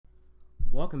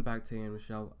Welcome back to A&M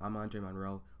Show. I'm Andre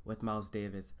Monroe with Miles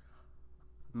Davis.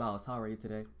 Miles, how are you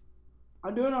today?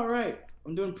 I'm doing all right.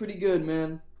 I'm doing pretty good,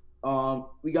 man.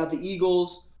 We got the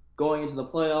Eagles going into the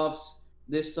playoffs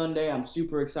this Sunday. I'm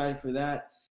super excited for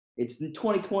that. It's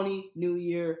 2020, new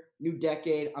year, new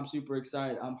decade. I'm super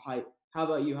excited. I'm hyped. How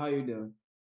about you? How you doing?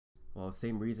 Well,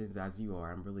 same reasons as you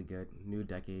are. I'm really good. New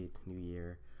decade, new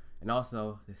year. And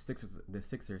also, the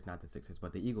Sixers, not the Sixers,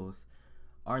 but the Eagles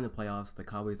are in the playoffs. The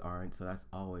Cowboys aren't, so that's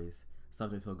always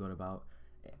something to feel good about.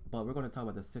 But we're going to talk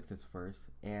about the Sixers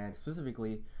first, and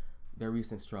specifically their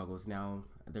recent struggles. Now,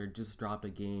 they just dropped a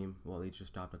game. Well, they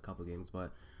just dropped a couple games,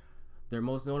 but their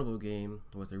most notable game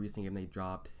was the recent game they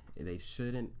dropped. They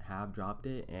shouldn't have dropped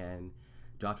it, and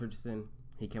Josh Richardson,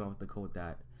 he came up with the quote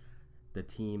that the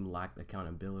team lacked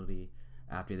accountability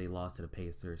after they lost to the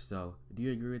Pacers. So, do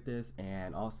you agree with this?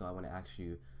 And also, I want to ask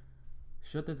you,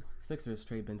 should the Sixers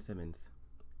trade Ben Simmons?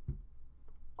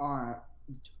 All right.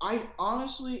 I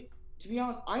honestly, to be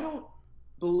honest, I don't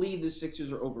believe the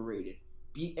Sixers are overrated.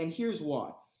 And here's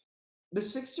why. The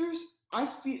Sixers, I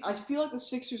feel like the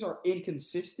Sixers are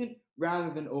inconsistent rather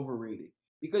than overrated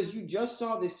because you just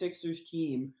saw the Sixers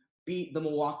team beat the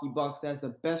Milwaukee Bucks. That's the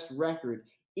best record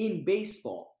in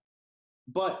baseball.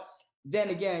 But then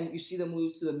again, you see them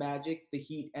lose to the Magic, the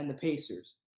Heat, and the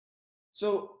Pacers.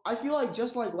 So I feel like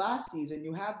just like last season,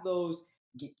 you have those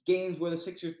games where the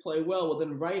Sixers play well. Well,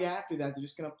 then right after that,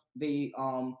 they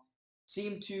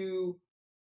seem to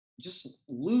just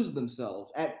lose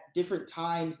themselves at different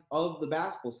times of the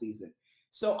basketball season.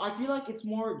 So I feel like it's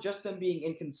more just them being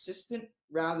inconsistent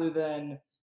rather than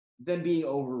them being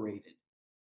overrated.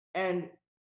 And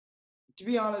to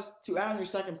be honest, to add on your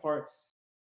second part,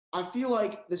 I feel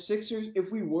like the Sixers,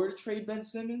 if we were to trade Ben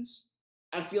Simmons,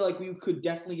 I feel like we could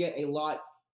definitely get a lot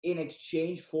in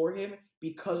exchange for him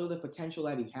because of the potential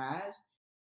that he has.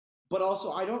 But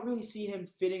also, I don't really see him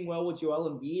fitting well with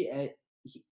Joel Embiid, and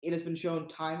it has been shown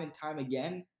time and time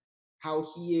again how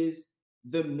he is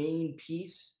the main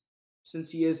piece since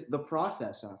he is the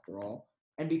process after all.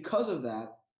 And because of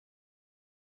that,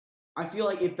 I feel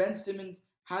like if Ben Simmons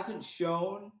hasn't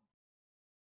shown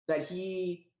that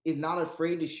he is not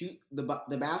afraid to shoot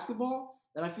the basketball,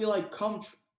 then I feel like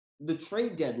the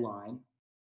trade deadline,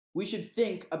 we should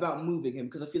think about moving him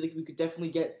because I feel like we could definitely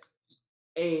get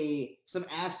a some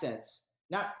assets,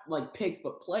 not like picks,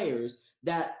 but players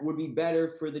that would be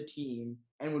better for the team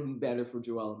and would be better for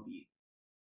Joel Embiid.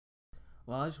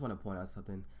 Well, I just want to point out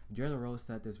something. Jalen Rose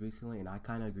said this recently, and I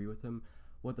kind of agree with him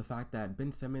with the fact that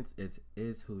Ben Simmons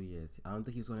is who he is. I don't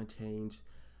think he's going to change.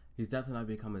 He's definitely not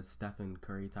become a Stephen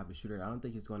Curry type of shooter. I don't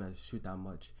think he's going to shoot that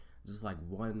much, just like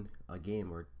one a game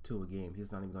or two a game.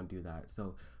 He's not even going to do that.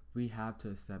 So we have to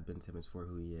accept Ben Simmons for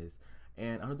who he is,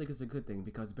 and I don't think it's a good thing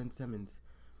because Ben Simmons,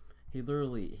 he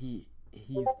literally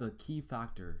he's the key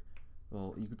factor.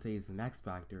 Well, you could say he's the X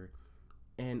factor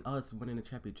in us winning a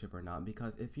championship or not.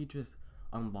 Because if he just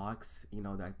unlocks,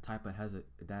 that type of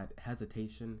that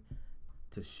hesitation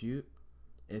to shoot,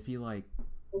 if he like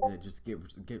just get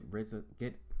rid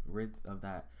of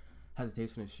that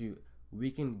hesitation to shoot,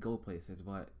 we can go places.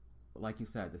 But like you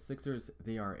said, the Sixers,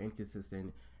 they are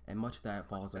inconsistent, and much of that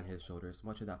falls on his shoulders.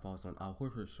 Much of that falls on Al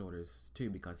Horford's shoulders too,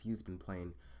 because he's been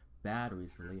playing bad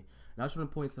recently. And I just want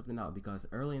to point something out because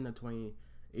early in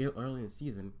the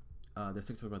season, the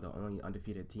Sixers were the only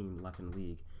undefeated team left in the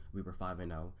league. We were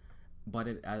 5-0, but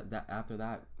after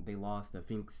that they lost the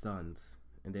Phoenix Suns,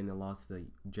 and then they lost to the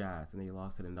Jazz, and they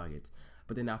lost to the Nuggets.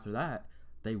 But then after that,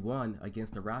 they won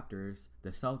against the Raptors, the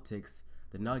Celtics,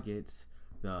 the Nuggets,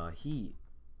 the Heat,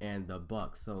 and the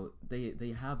Bucks. So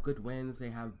they have good wins,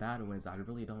 they have bad wins. I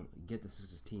really don't get the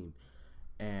Sixers team.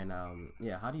 And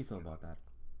yeah, how do you feel about that?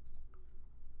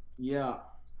 Yeah,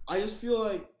 I just feel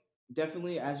like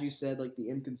definitely, as you said, like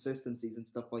the inconsistencies and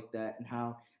stuff like that, and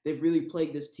how they've really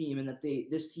plagued this team, and that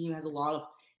this team has a lot of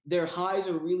their highs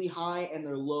are really high and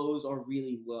their lows are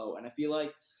really low. And I feel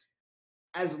like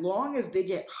as long as they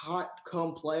get hot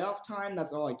come playoff time,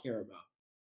 that's all I care about.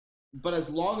 But as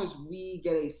long as we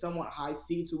get a somewhat high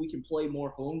seed so we can play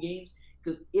more home games,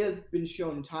 because it has been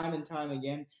shown time and time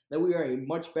again that we are a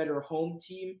much better home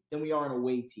team than we are an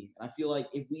away team. And I feel like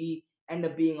if we end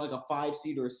up being like a 5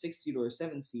 seed or a 6 seed or a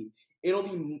 7 seed, it'll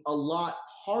be a lot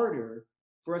harder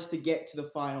for us to get to the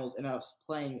finals and us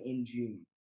playing in June.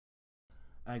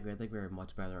 I agree. I think we're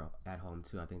much better at home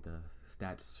too. I think the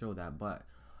stats show that. But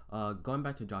going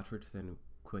back to Josh Richardson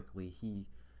quickly, he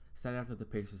said after the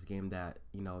Pacers game that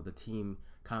the team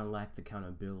kind of lacked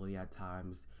accountability at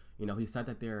times. He said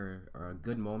that there are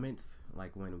good moments,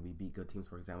 like when we beat good teams,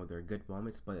 for example, there are good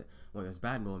moments. But when there's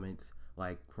bad moments,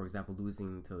 like for example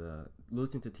losing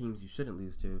to teams you shouldn't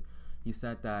lose to, He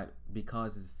said that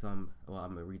because it's some. Well,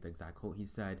 I'm gonna read the exact quote. He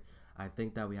said, "I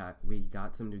think that we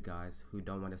got some new guys who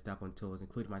don't want to step on toes,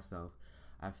 including myself.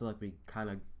 I feel like we kind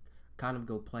of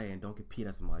go play and don't compete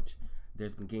as much.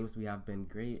 There's been games we have been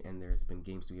great, and there's been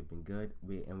games we have been good.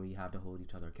 We have to hold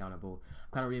each other accountable."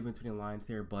 I'm kind of reading between the lines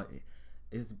here, but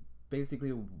it's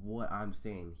basically what I'm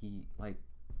saying. He like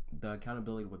the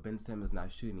accountability with Ben Simmons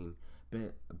not shooting.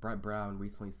 Brett Brown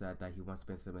recently said that he wants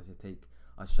Ben Simmons to take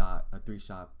a 3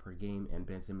 shot per game, and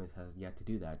Ben Simmons has yet to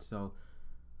do that. So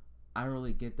I don't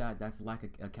really get that. That's lack of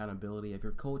accountability. If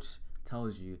your coach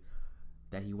tells you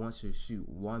that he wants you to shoot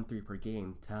 1 3 per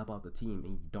game to help out the team,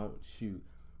 and you don't shoot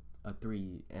a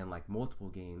 3 in like multiple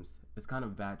games, it's kind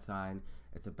of a bad sign.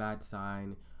 It's a bad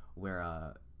sign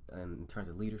where, in terms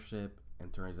of leadership, in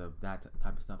terms of that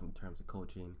type of stuff, in terms of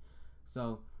coaching.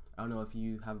 So I don't know if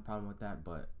you have a problem with that,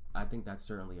 but I think that's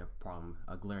certainly a problem,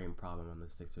 a glaring problem on the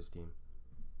Sixers team.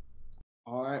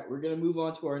 All right, we're going to move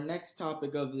on to our next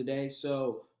topic of the day.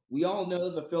 So, we all know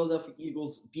the Philadelphia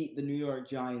Eagles beat the New York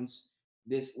Giants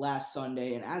this last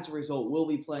Sunday, and as a result, we'll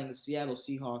be playing the Seattle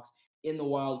Seahawks in the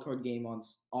wild card game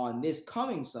on this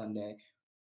coming Sunday.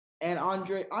 And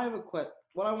Andre, I have a question.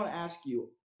 What I want to ask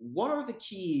you, what are the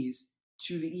keys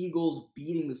to the Eagles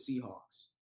beating the Seahawks?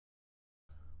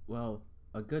 Well,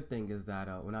 a good thing is that,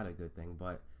 well, not a good thing,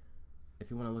 but if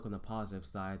you want to look on the positive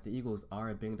side, the Eagles are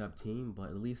a banged up team, but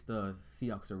at least the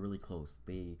Seahawks are really close.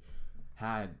 They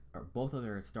had both of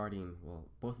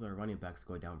both of their running backs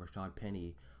go down. Rashad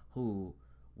Penny, who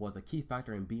was a key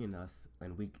factor in beating us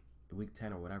in week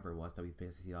 10 or whatever it was that we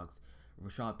faced the Seahawks.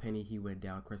 Rashad Penny, he went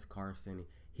down. Chris Carson,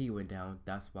 he went down.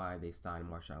 That's why they signed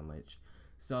Marshawn Lynch.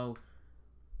 So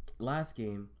last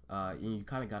game, you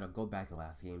kind of got to go back to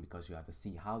last game because you have to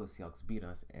see how the Seahawks beat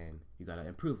us, and you got to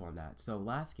improve on that. So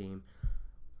last game,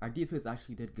 our defense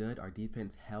actually did good. Our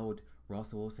defense held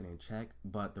Russell Wilson in check,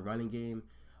 but the running game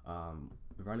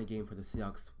for the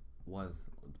Seahawks was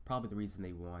probably the reason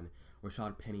they won.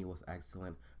 Rashad Penny was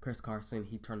excellent. Chris Carson,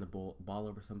 he turned the ball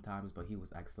over sometimes, but he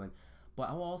was excellent. But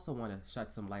I also want to shed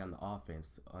some light on the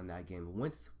offense on that game.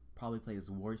 Wentz probably played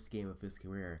his worst game of his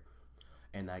career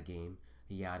in that game.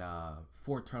 He had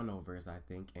 4 turnovers, I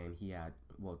think, and he had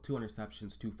 2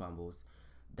 interceptions, 2 fumbles.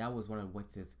 That was one of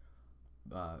Wentz's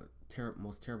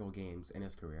most terrible games in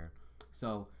his career.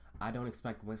 So I don't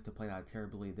expect Wentz to play that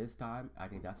terribly this time. I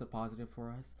think that's a positive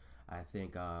for us. I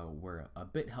think we're a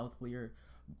bit healthier.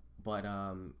 But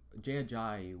Jay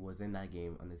Ajayi was in that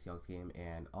game, on the Seahawks game,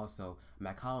 and also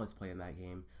Matt Collins played in that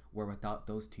game. We're without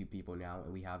those 2 people now,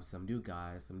 and we have some new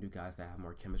guys that have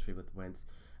more chemistry with Wentz,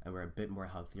 and we're a bit more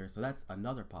healthier. So that's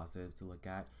another positive to look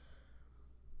at.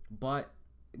 But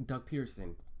Doug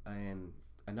Peterson, and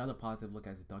another positive look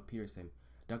at is Doug Peterson.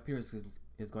 Doug Peterson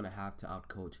is going to have to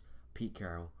outcoach Pete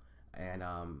Carroll, and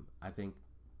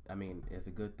I mean, it's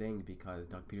a good thing because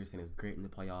Doug Peterson is great in the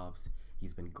playoffs.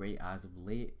 He's been great as of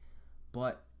late,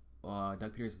 but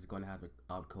Doug Peterson is going to have to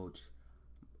outcoach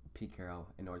Pete Carroll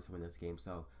in order to win this game.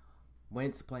 So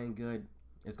Wentz playing good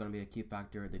is going to be a key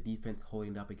factor. The defense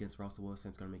holding up against Russell Wilson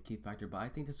is going to be a key factor. But I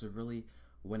think this is a really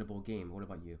winnable game. What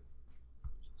about you?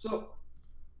 So,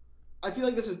 I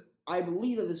believe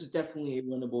that this is definitely a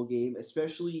winnable game,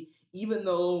 especially even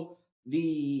though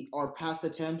our past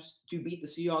attempts to beat the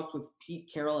Seahawks with Pete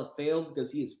Carroll have failed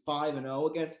because he is 5-0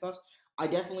 against us. I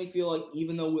definitely feel like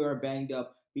even though we are banged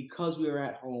up, because we are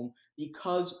at home, I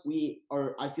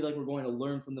feel like we're going to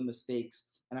learn from the mistakes,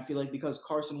 and I feel like because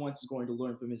Carson Wentz is going to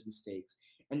learn from his mistakes,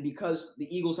 and because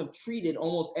the Eagles have treated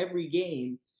almost every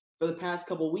game for the past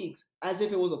couple of weeks as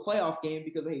if it was a playoff game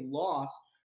because a loss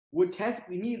would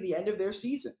technically mean the end of their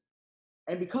season.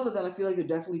 And because of that, I feel like they're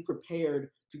definitely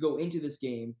prepared to go into this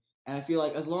game. And I feel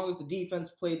like as long as the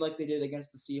defense played like they did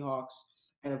against the Seahawks,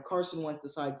 and if Carson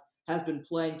Wentz has been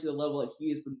playing to the level that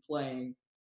he has been playing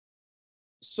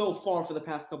so far for the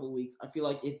past couple of weeks, I feel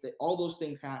like if all those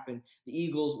things happen, the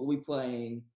Eagles will be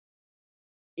playing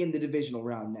in the divisional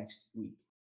round next week.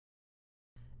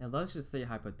 And let's just say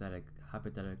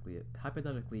hypothetically,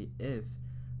 if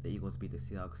the Eagles beat the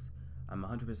Seahawks, I'm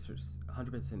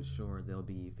 100% sure they'll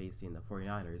be facing the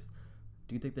 49ers.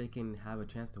 Do you think they can have a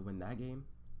chance to win that game?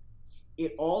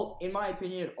 In my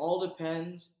opinion, it all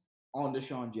depends on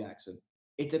Deshaun Jackson.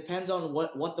 It depends on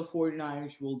what the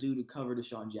 49ers will do to cover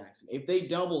Deshaun Jackson. If they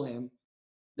double him,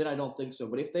 then I don't think so.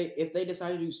 But if they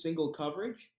decide to do single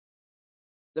coverage,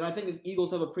 then I think the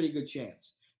Eagles have a pretty good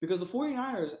chance. Because the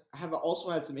 49ers have also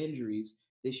had some injuries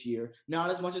this year. Not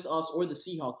as much as us or the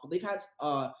Seahawks, but they've had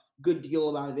a good deal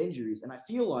amount of injuries. And I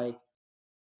feel like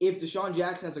if Deshaun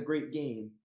Jackson has a great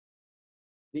game,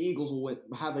 the Eagles will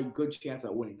have a good chance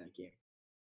at winning that game.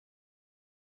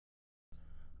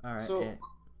 All right. So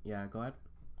Yeah, go ahead.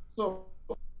 So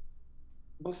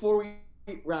before we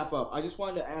wrap up, I just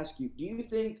wanted to ask you: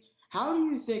 how do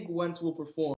you think Wentz will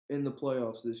perform in the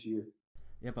playoffs this year?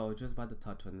 Yeah, but I was just about to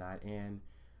touch on that, and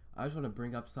I just want to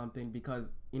bring up something because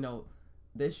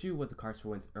the issue with the Carson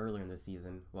Wentz earlier in the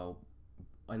season, well,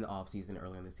 in the off season,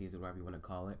 earlier in the season, whatever you want to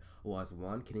call it, was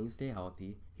one, can he stay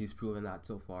healthy? He's proven that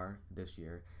so far this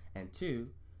year, and two,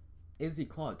 is he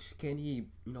clutch? Can he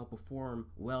perform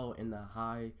well in the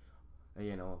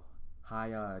you know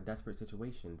high desperate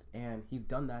situations? And he's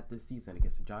done that this season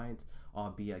against the Giants,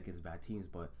 albeit against bad teams,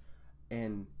 but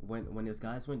and when his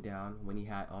guys went down, when he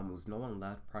had almost no one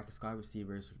left, practice squad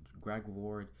receivers, Greg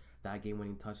Ward, that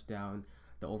game-winning touchdown,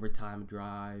 the overtime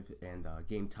drive, and the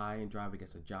game tying drive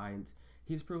against the Giants,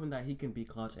 he's proven that he can be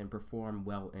clutch and perform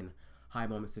well in high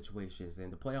moment situations.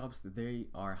 In the playoffs, they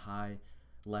are high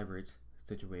leverage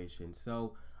situations.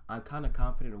 So I'm kind of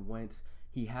confident in Wentz.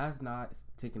 He has not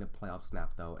taken a playoff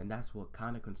snap though, and that's what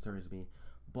kind of concerns me.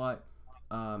 But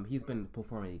he's been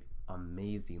performing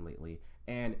amazing lately.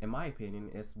 And in my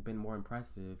opinion, it's been more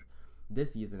impressive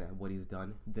this season at what he's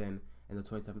done than in the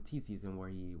 2017 season where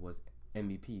he was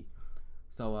MVP.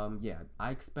 So yeah,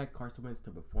 I expect Carson Wentz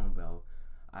to perform well.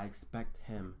 I expect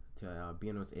him to be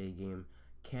in his A game.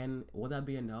 Will that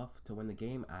be enough to win the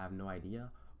game? I have no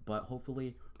idea, but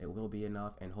hopefully it will be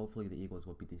enough, and hopefully the Eagles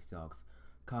will beat the Seahawks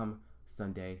come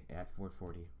Sunday at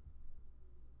 4:40.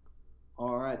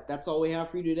 All right, that's all we have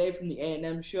for you today from the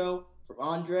A&M Show. From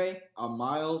Andre, I'm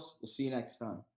Miles. We'll see you next time.